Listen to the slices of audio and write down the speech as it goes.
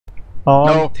Oh,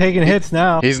 No, I'm taking hits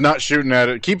now. He's not shooting at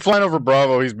it. Keep flying over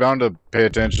Bravo. He's bound to pay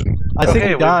attention. I think Okay,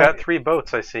 he we've died. got 3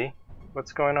 boats, I see.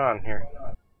 What's going on here?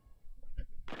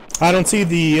 I don't see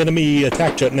the enemy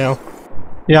attack jet now.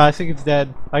 Yeah, I think it's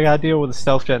dead. I gotta deal with the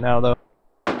stealth jet now, though.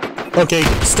 Okay,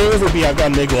 stay over B, I've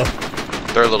got Nigla.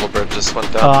 Their little bird just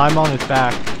went down. I'm on his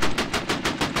back.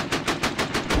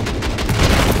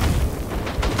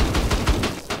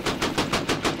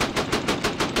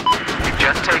 You've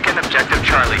just taken objective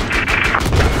Charlie.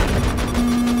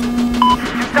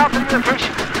 Stop the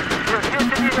location. You're here to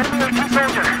the enemy or 2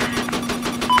 soldier.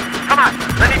 Come on,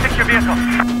 let me fix your vehicle.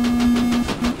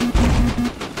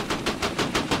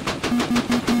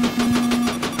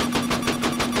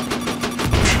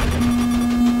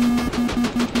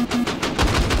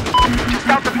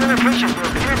 South of your location, there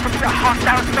appears to be a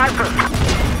hostile sniper.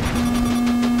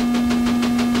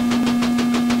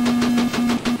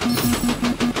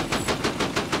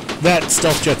 That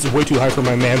stealth jet is way too high for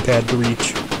my manpad to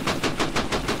reach.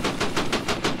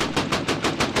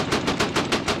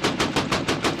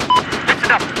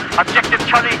 Listen up. Objective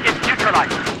Charlie is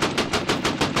neutralized.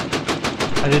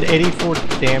 I did 84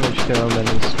 damage to him and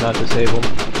he's not disabled.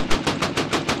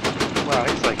 Wow,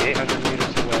 he's like 800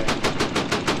 meters away.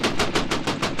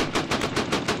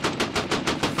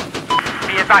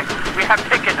 Be advised, we have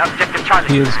taken objective Charlie.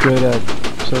 He is good at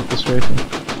circle strafing.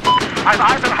 I've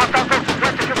eyes on hostile groups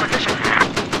west of your position.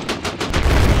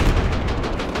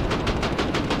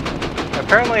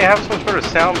 Apparently I have some sort of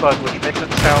sound bug which makes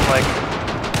it sound like...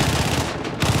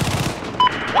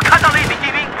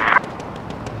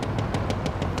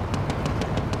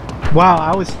 Wow,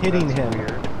 I was hitting him,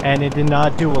 and it did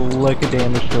not do a lick of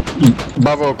damage to him.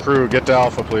 Bravo crew, get to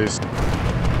Alpha, please.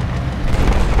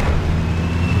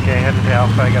 Okay, headed to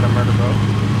Alpha, I got a murder boat.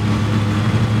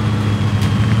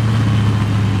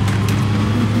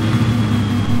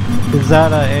 Is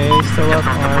that a AA still up?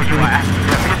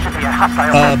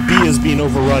 B is being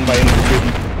overrun by infantry.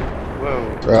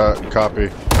 Whoa. Copy.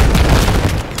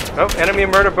 Oh, enemy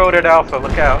murder boat at Alpha,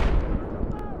 look out.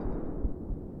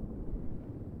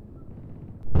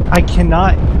 I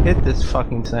cannot hit this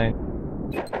fucking thing.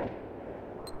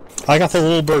 I got the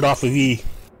little bird off of E.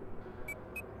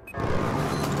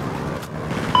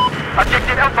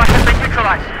 Objective Alpha has been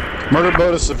neutralized. Murder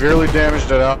boat is severely damaged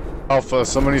at Alpha.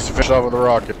 Someone needs to finish off with a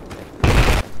rocket.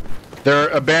 They're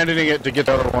abandoning it to get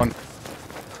the other one.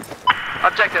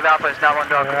 Objective Alpha is now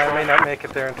under our Yeah, control. I may not make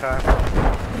it there in time.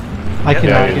 I cannot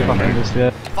yeah, get behind this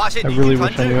yet. I really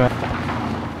wish I knew that.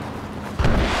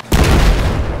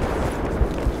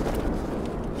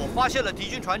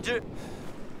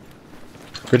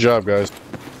 Good job, guys.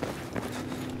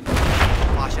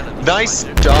 Nice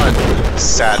done,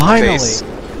 sad Finally! face.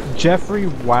 Jeffrey,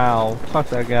 wow. Fuck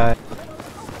that guy.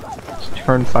 Just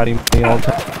turn fighting me all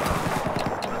the time.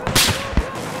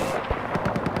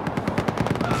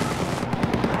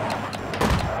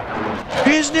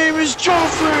 His name is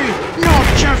Joffrey,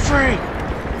 not Jeffrey!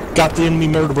 Got the enemy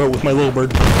murder boat with my little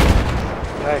bird.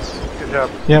 Nice, good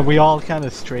job. Yeah, we all kind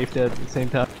of strafed it at the same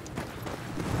time.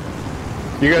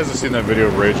 You guys have seen that video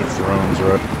of Rage of Thrones,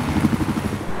 right?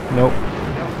 Nope.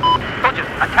 Soldiers,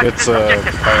 attack It's this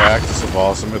objective. by Axis of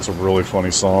Awesome. It's a really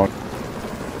funny song.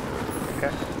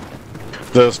 Okay.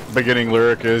 The beginning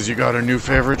lyric is, "You got a new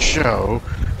favorite show?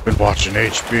 Been watching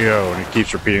HBO," and he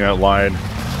keeps repeating that line.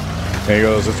 And he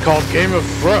goes, "It's called Game of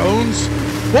Thrones."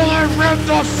 Well, I read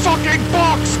the fucking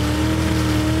books.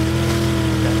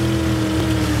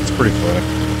 It's pretty funny.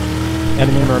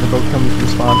 Enemy murder boat coming from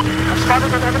spawn. I've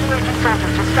spotted an enemy agent soldier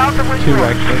just south of where 2 you are.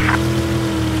 actually.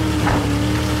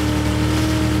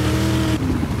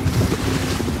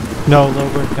 No, low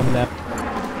bird coming out.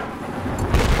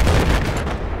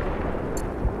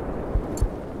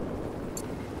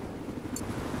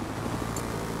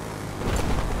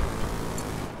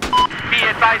 Be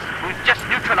advised, we've just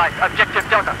neutralized objective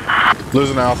Delta.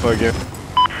 Losing Alpha again.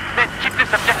 Then keep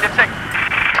this objective safe.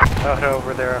 I'll head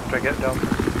over there after I get done.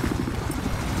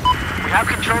 We have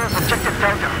control of objective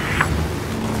Delta.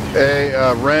 Hey,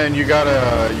 Ren, you got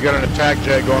an attack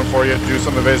jet going for you. Do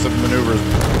some evasive maneuvers.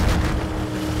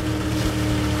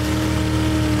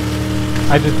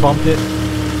 I just bumped it.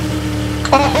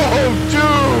 Oh,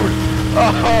 dude!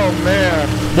 Oh, man.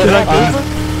 Did I go for?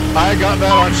 I got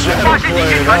that on Shadow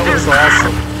Play. That was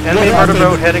awesome. Enemy murder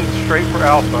boat heading straight for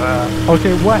Alpha.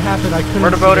 Okay, what happened? I couldn't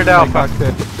Murder see boat the at Alpha.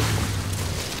 cockpit.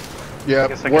 Yeah,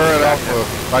 guess I we're can at back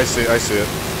Alpha. I see it.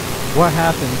 What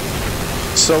happened?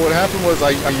 So what happened was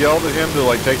I yelled at him to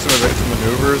like take some evasive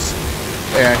maneuvers,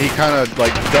 and he kind of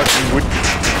like ducks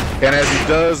and as he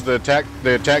does, the attack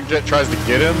jet tries to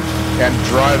get him and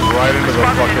drives right into the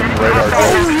fucking radar.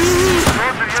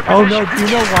 Oh no, do you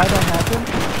know why that happened?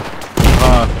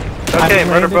 something? Okay,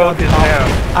 murder boat is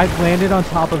down. I've landed on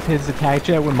top of his attack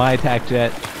jet with my attack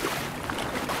jet.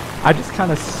 I just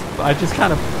kind of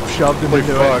shoved him Holy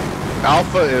into fuck. it.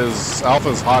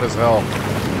 Alpha's hot as hell.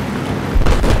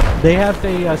 They have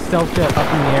a stealth jet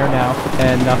up in the air now,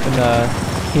 and nothing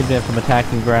keeping it from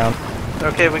attacking ground.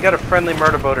 Okay, we got a friendly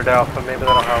murder boat at Alpha. Maybe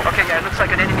that'll help. Okay, yeah, it looks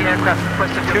like an enemy aircraft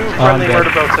requested Two friendly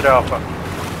murder boats at Alpha.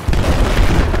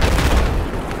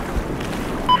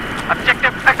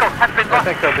 Objective Echo has been I lost.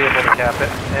 think they'll be able to cap it.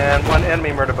 And one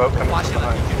enemy murder boat coming from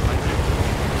behind.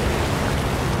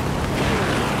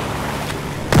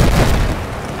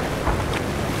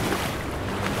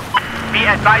 Be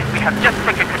advised, we have just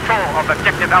taken control of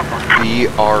Objective Alpha. We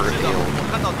are ill.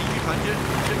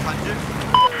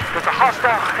 There's a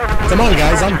hostile. Come on,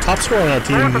 guys. I'm top scorer on our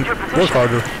team. Work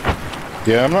harder.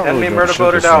 Yeah, I'm not really Enemy doing murder shit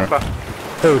boat at this round.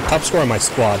 Alpha. Oh, top scorer on my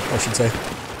squad, I should say.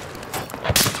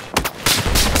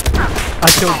 I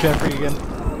killed Jeffrey again.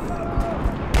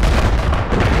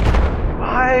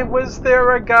 Why was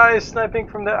there a guy sniping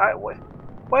from the island?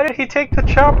 Why did he take the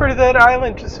chopper to that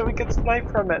island just so we could snipe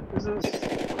from it? This is...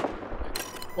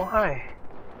 Why?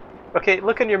 Okay,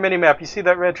 look on your minimap. You see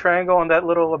that red triangle on that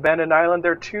little abandoned island?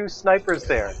 There are 2 snipers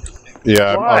there.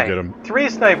 Yeah, Why? I'll get him. 3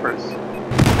 snipers.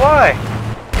 Why?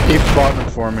 Keep spotting them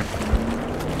for me.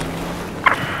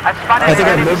 I think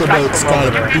our murder boat's got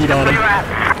a beat on him.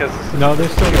 Because No, they're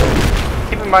still there.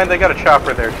 keep in mind they got a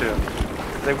chopper there too.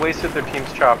 They wasted their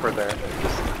team's chopper there,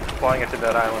 just flying it to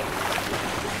that island.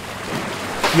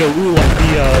 Yo, ooh,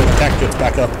 the attack jet's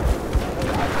back up.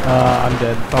 I'm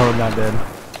dead. Oh, not dead.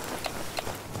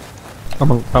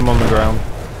 I'm on the ground.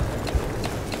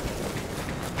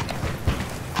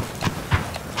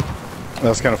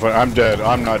 That's kind of funny. I'm dead.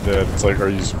 I'm not dead. It's like, are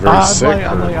you very sick?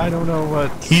 I'm or- like, I don't know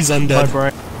what. He's My undead.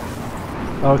 brain.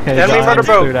 Okay, Enemy John's murder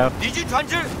boat. cleared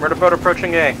out. Murder boat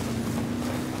approaching A.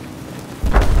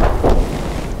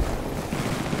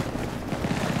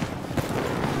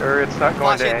 Or it's not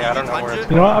going to A. I don't know where it's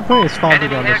You know what? I'm putting a spawn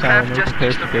Enemy on this aircraft island. just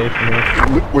There's a place to go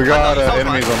from here. We got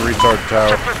enemies on retard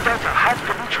tower.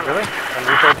 Really? On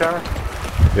retard tower?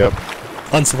 Yep.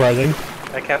 Unsurprising.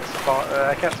 I can't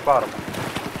spot him.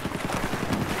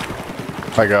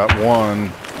 I got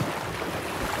one.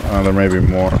 There may be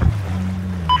more.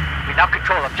 We now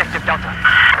control Objective Delta.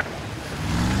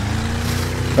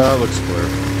 Looks clear.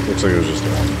 Looks like it was just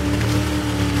one.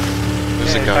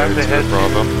 There's Yeah, a guy time to to head the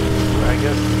Bravo. I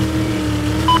guess.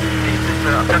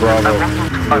 A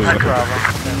Bravo.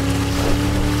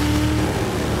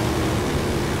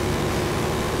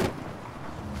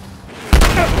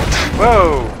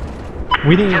 Whoa!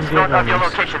 We didn't Just even north get of your one.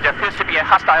 location, there appears to be a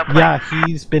hostile plane. Yeah,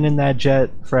 he's been in that jet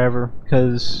forever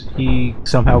because he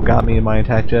somehow got me in my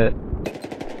attack jet.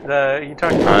 You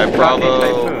talking Alright, about Bravo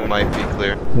Typhoon. might be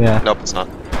clear. Yeah, Nope, it's not.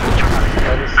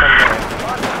 That is some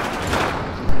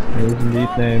it was indeed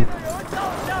name.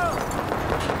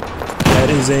 That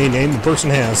is a name the person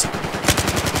has.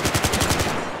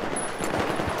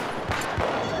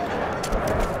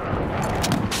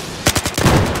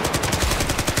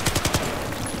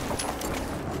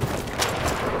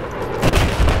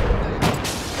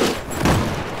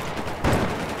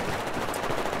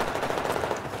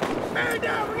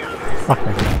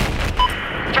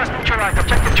 Just neutralized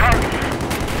Objective Charlie.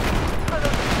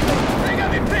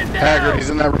 Haggard, he's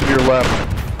in that room to your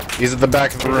left. He's at the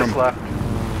back of the He room. just left.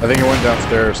 I think he went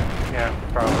downstairs. Yeah,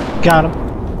 probably. Got him.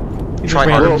 He just Try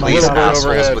ran harder, into my please, shot. assholes. assholes,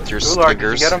 overhead. with your Ular, did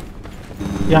you stickers. get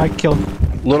him? Yeah, I killed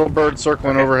him. Little bird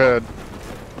circling Okay. overhead.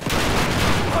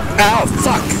 Ow,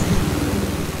 fuck!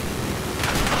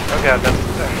 Oh god, that's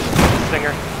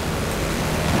Stinger.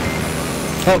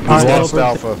 Oh, he's Alright, down. Lost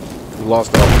Alpha. We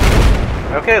lost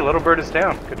Alpha. Okay, Little Bird is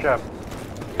down. Good job.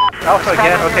 Alpha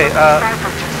again. Okay,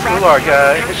 Ular,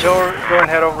 go and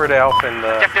head over to Alpha and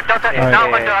Objective Delta is Alright.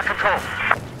 now under our control.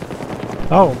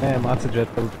 Oh man, lots of jet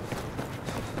food.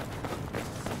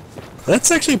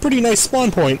 That's actually a pretty nice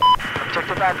spawn point.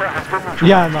 Objective Alpha has been neutralized.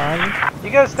 Yeah, no, You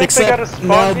guys think they got a Except spawn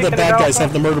now beacon the at bad guys Alpha?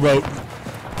 have the murder boat.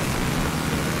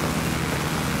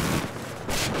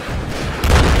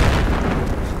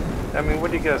 I mean,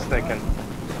 what are you guys thinking?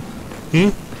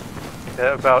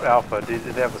 About Alpha? Did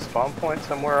they have a spawn point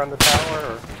somewhere on the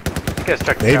tower? Or you guys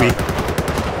check the Maybe.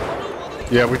 tower.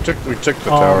 Yeah, we took the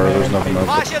Oh, tower. man. There's nothing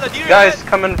else. Guys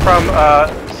coming from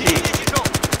C.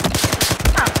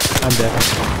 I'm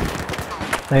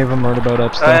dead. They have a murder boat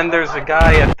up still. And there's a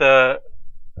guy at the.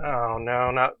 Oh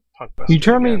no, not Punkbuster. You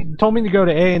told again. me to go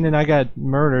to A, and then I got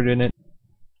murdered in it.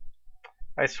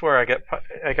 I swear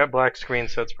I got black screen,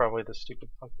 so it's probably the stupid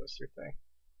Punkbuster thing.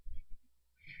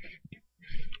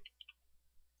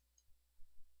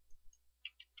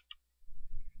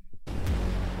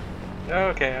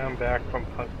 Okay, I'm back from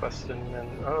Conquesting,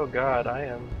 and oh god, I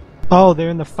am. Oh, they're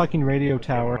in the fucking radio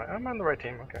tower. I'm on the right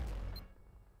team. Okay.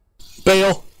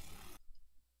 Bail.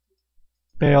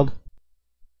 Bailed.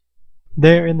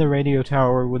 They're in the radio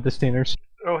tower with the Stingers.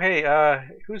 Oh hey,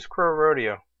 who's Crow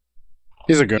Rodeo?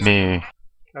 He's a good. Me.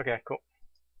 Okay, cool.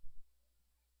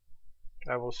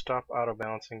 I will stop auto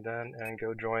balancing then and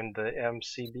go join the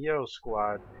MCBO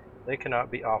squad. They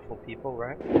cannot be awful people,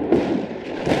 right?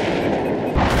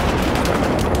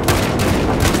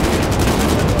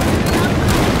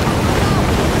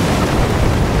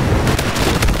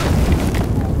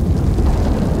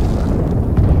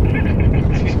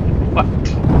 What?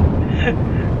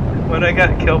 When I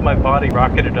got killed, my body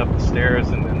rocketed up the stairs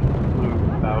and then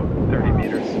flew about 30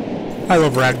 meters. I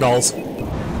love ragdolls.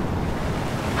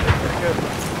 Pretty good.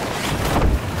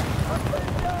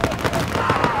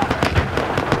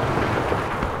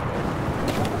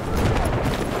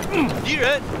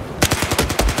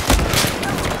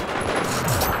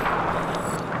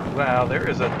 Wow, there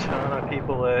is a ton of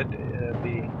people at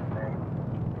B.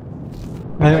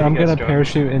 I'm gonna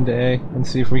parachute into A and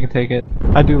see if we can take it.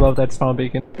 I do love that spawn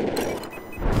beacon. I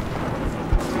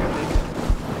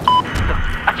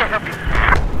can't help you.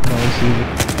 Nice, easy.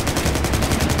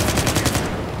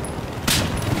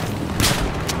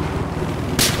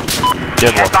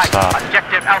 Good luck, Advise, stop.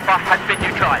 Objective Alpha has been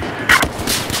neutralized.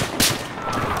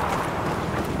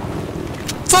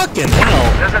 Fucking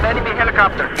hell! There's an enemy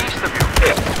helicopter east of you.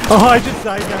 Oh, I just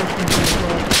died down from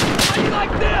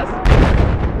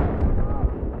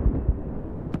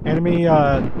Enemy,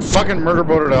 Fucking murder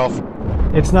boat at Alpha.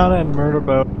 it's not a murder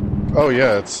boat. Oh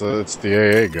yeah, it's the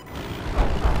AA guy.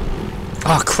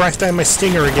 Oh Christ, I have my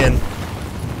stinger again.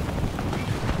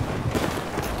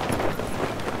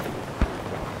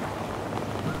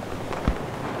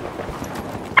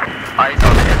 Eyes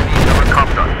on the enemy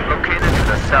helicopter located to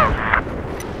the south.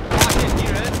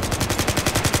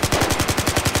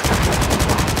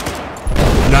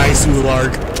 Nice,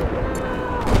 Ularg.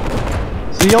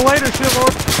 See you later,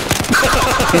 shitlord!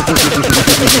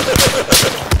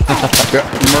 Yeah,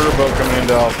 murder boat coming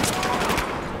into Alpha.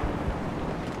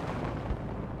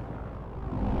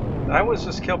 I was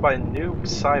just killed by Noob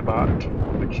Cybot,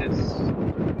 which is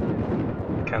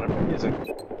kind of amusing.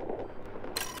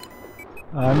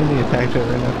 I'm in the attack jet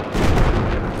right now.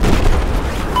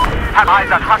 Have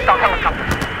eyes on hostile helicopter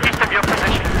east of your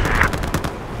position.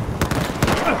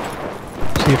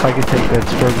 See if I can take that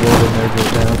Spurg World and merge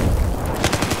it down.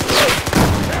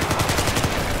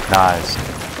 Nice.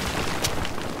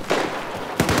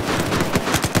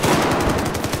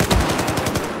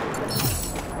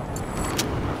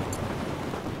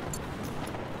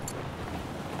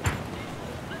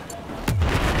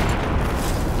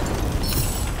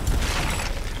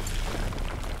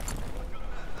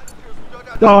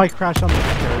 Oh, I crashed on the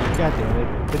carrier. God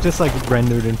damn it. It just like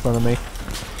rendered in front of me.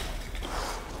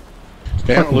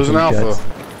 Damn, Fucking losing blue Alpha. jets.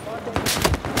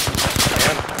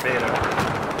 And Beta.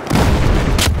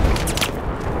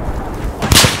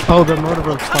 Oh, the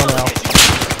motorboat's spun out.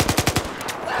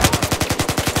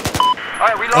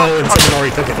 Alright, we Oh, and lost. someone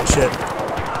already took it. Shit.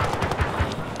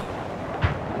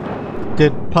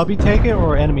 Did Puppy take it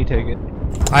or enemy take it?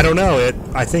 I don't know.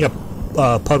 I think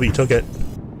a puppy took it.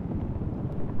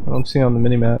 I don't see it on the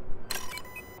minimap.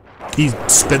 He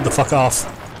sped the fuck off.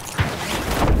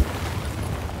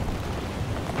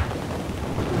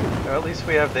 Well, at least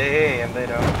we have the AA and they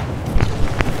don't.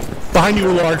 Behind you,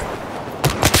 Ularg.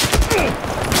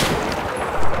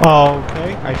 Oh,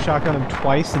 okay. I shotgun him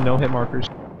twice and no hit markers.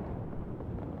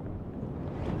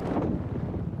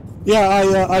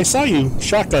 Yeah, I saw you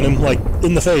shotgun him, like,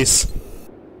 in the face.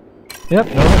 Yep,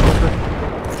 no hit marker.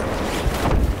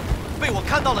 被我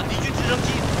看到了敌军直升机。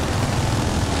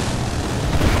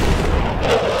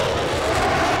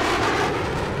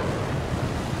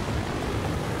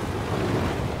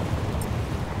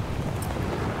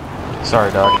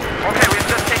 Sorry, Doc. Okay, we've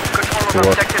just taken control of Good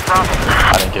work. objective Bravo.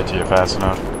 I didn't get to you fast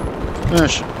enough.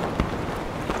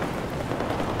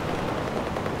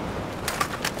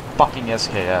 Fucking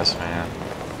SKS, man.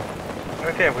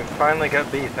 Okay, we finally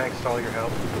got B thanks to all your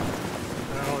help.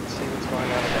 Now let's see what's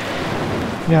going on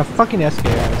today. Yeah, fucking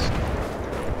SKS.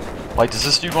 Like, does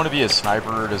this dude want to be a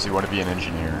sniper or does he want to be an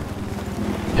engineer?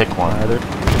 Pick one. Either.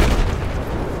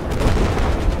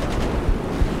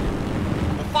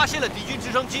 我发现了敌军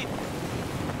直升机。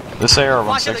 This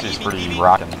AR-160 is pretty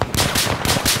rockin'.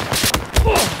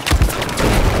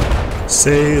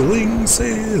 Sailing,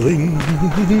 sailing.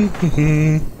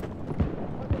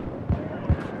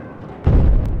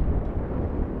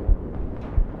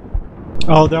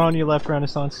 Oh, they're on your left,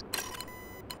 Renaissance.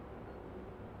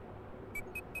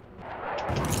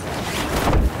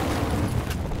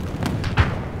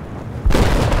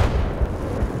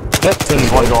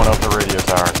 There's one going up the radio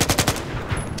tower.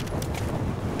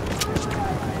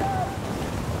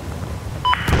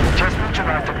 Just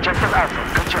neutralized objective Alpha.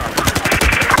 Good job.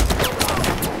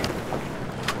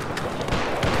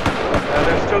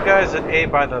 There's still guys at A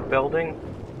by the building.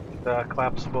 The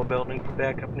collapsible building for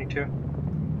Bad Company 2.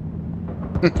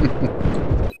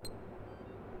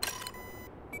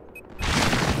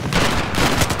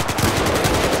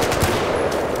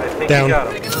 I think Down. you got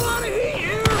him. There's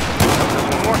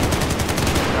one more?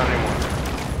 Not anymore.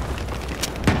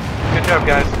 Good job,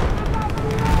 guys.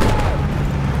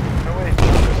 Oh wait,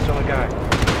 there's still a guy.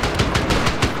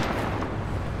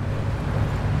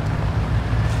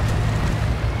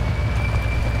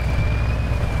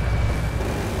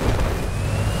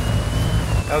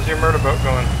 How's your murder boat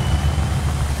going?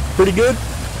 Pretty good.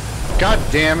 God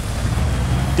damn it.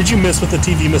 Did you miss with the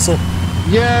TV missile?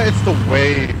 Yeah, it's the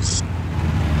waves.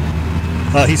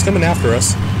 He's coming after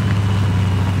us.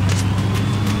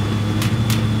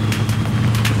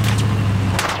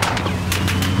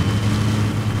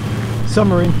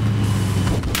 Submarine.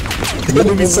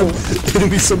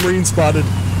 Enemy submarine spotted.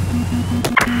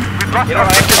 You know, I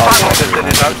actually thought that they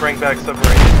did not bring back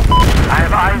submarines. I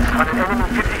have eyes on an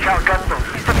enemy 50 cal gunboat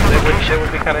east of your They location.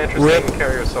 would be kind of interesting to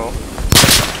carry assault.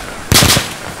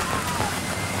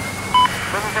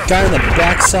 Guy on the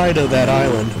back side of that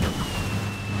island.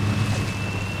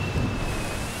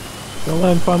 Go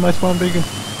land, find my spawn beacon.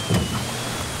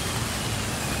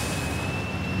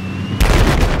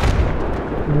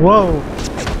 Whoa!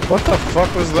 What the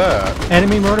fuck was that?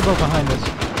 Enemy murder boat behind us.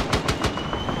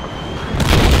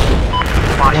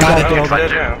 My Got it, God, It's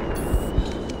dead now.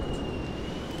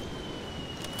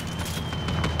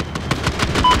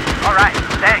 Alright,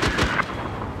 thanks.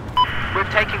 We're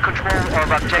taking control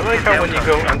of objective I like how when you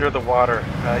Delta. go under the water,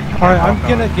 you can't Alright, I'm walk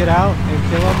gonna on. get out and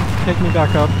kill him. Take me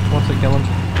back up once I kill him.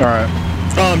 Alright.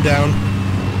 Oh, I'm down.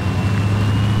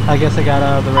 I guess I got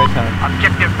out of the right time.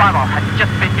 Objective Bravo has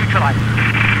just been neutralized.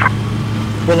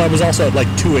 Well, I was also at like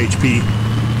 2 HP.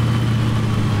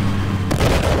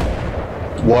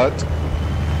 What?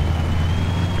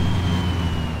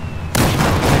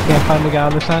 I can't find the guy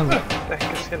on this island. What the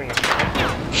heck is hitting us?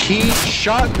 He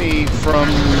shot me from...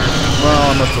 Well,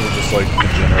 I must have just like There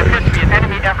degenerated. appears to be an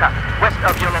enemy aircraft west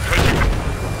of your location.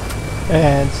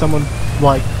 And someone,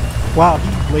 like, wow,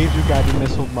 he laser guided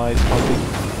missiled my spawn beacon.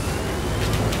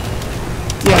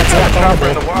 Yeah, it's not Chopper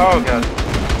in the horrible. oh god.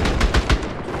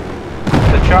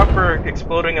 The chopper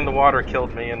exploding in the water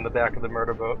killed me in the back of the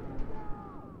murder boat.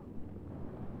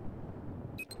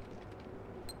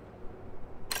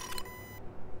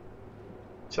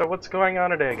 So what's going on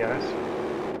today, guys?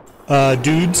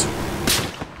 Dudes.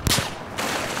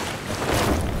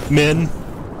 Men.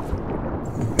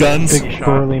 Guns. Big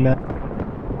burly man.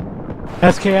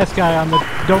 SKS guy on the.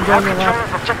 Don't go Have on the control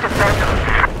left. of objective Delta.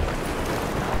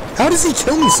 How does he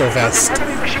kill me so fast?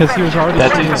 Enemy machine Because he was already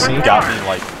That shooting dude's at me. got me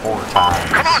like 4 times.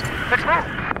 Come on, let's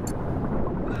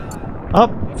move.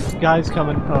 Up! Guy's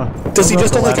coming. Does he don't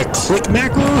just go have up like the a click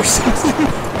macro or something?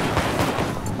 ladder.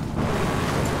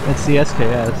 It's the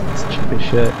SKS. It's cheap as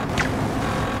shit.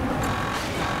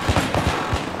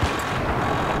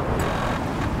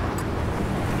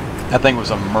 That thing was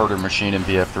a murder machine in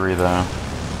BF3 though.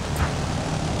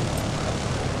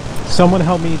 Someone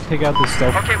help me take out this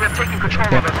stealth. Okay, we're taking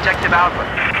control of objective Alpha.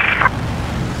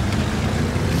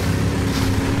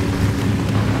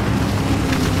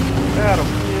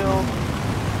 Battlefield.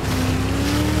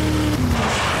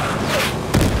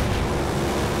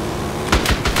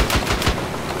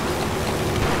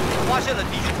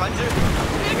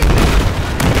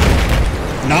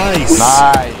 Nice.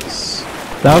 Nice.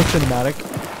 That was cinematic.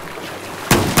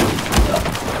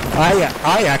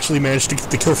 I actually managed to get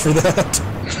the kill for that.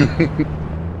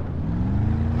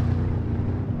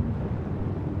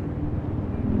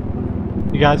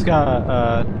 You guys got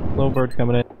a little bird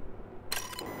coming in.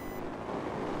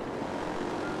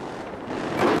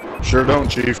 Sure don't,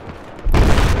 Chief.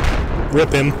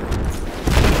 Rip him.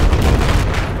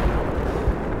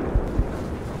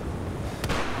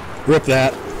 Rip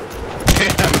that.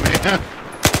 Damn, man.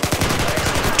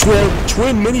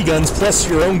 Twin miniguns plus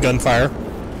your own gunfire.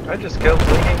 I just killed Lee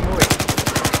Mui.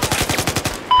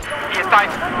 Be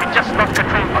advised, we just lost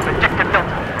control of objective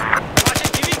Delta.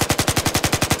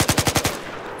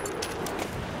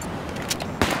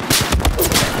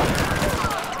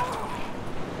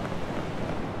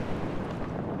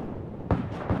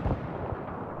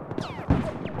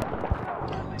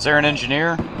 Is there an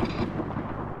engineer?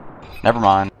 Never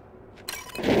mind.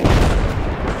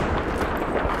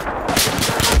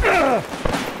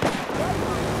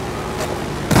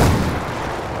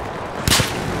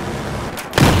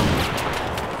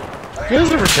 You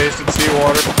guys ever tasted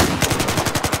seawater?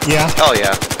 Yeah, Hell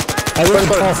yeah. I live in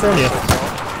California.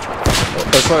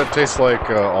 That's what it tastes like,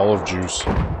 olive juice.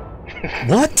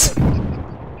 What?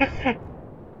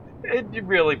 It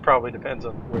really probably depends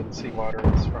on where the seawater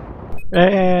is from.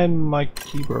 And my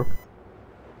key broke.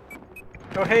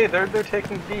 Oh hey, they're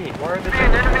taking B. Why are they An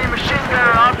taking enemy machine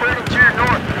gunner operating to your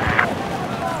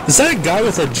north. Is that a guy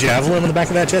with a javelin on the back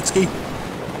of that jet ski?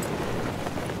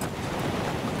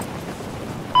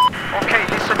 Okay,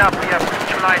 listen up. We have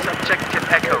neutralized objective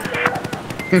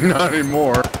Echo. Not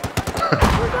anymore.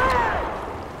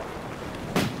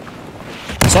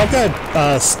 So I've got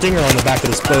a stinger on the back of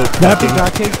this boat. That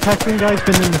Texan guy's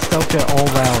been in the stealth jet all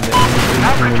round.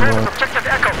 And Objective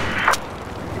Echo.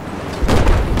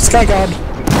 Sky God.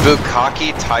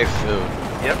 Bukaki Typhoon.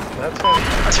 Yep, that's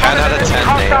it. 10 out of 10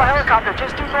 Hostile nailed. helicopter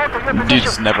just due north of your position.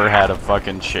 Dude's never had a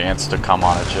fucking chance to come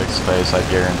on a chick's face, I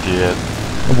guarantee it.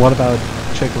 what about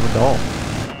chick of a doll?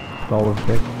 Doll of a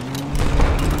chick.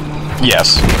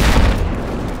 Yes.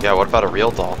 Yeah, what about a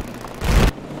real doll?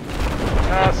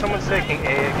 Someone's taking A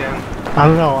again. I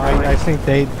don't know. I think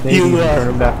they You,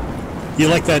 confirmed that. You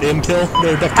like that M kill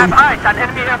there, Have Declan? eyes on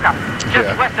enemy aircraft just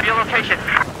Yeah. west of your location.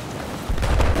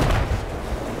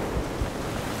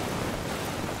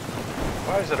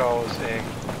 Why is it always A?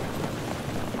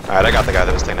 Alright, I got the guy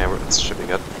that was taking over. This should be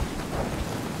good.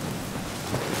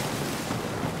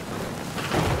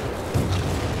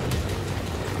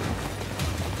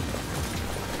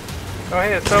 Oh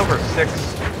hey, it's over. 6,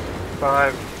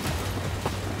 5,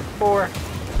 4,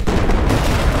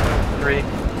 3.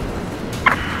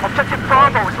 Objective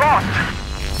Bravo is lost.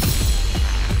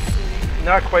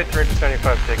 Not quite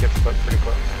 375 tickets, but pretty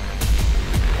close.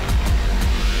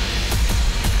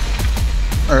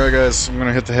 Alright guys, I'm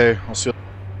gonna hit the hay. I'll see you.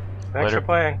 Thanks Later. for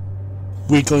playing.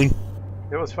 Weakling.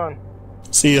 It was fun.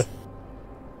 See ya.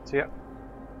 See ya.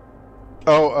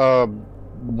 Oh,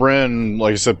 Ren,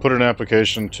 like I said, put an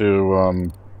application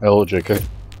to, LJK.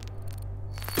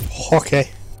 Okay.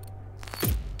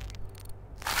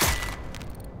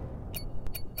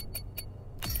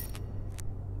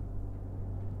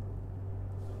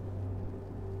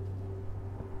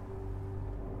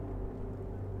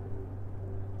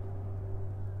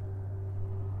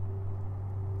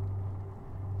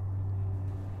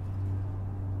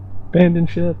 Abandoned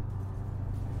ship.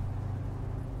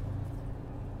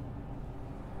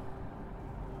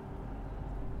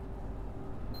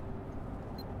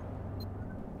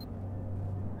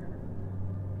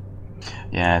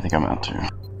 Yeah, I think I'm out too.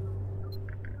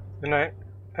 Good night.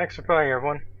 Thanks for playing,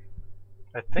 everyone.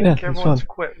 I think Yeah, it was everyone's fun.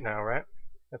 quit now, right?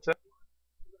 That's it?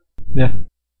 Yeah.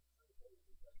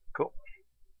 Cool.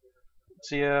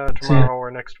 See ya tomorrow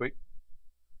or next week.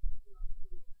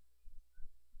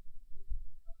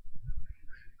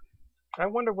 I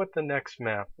wonder what the next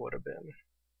map would have been.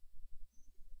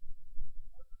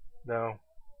 No,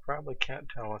 probably can't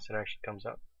tell unless it actually comes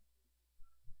up.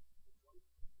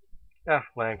 Ah,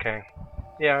 Lankang.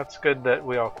 Yeah, it's good that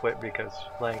we all quit because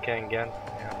Lankang again.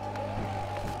 Yeah.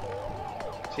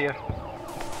 See ya.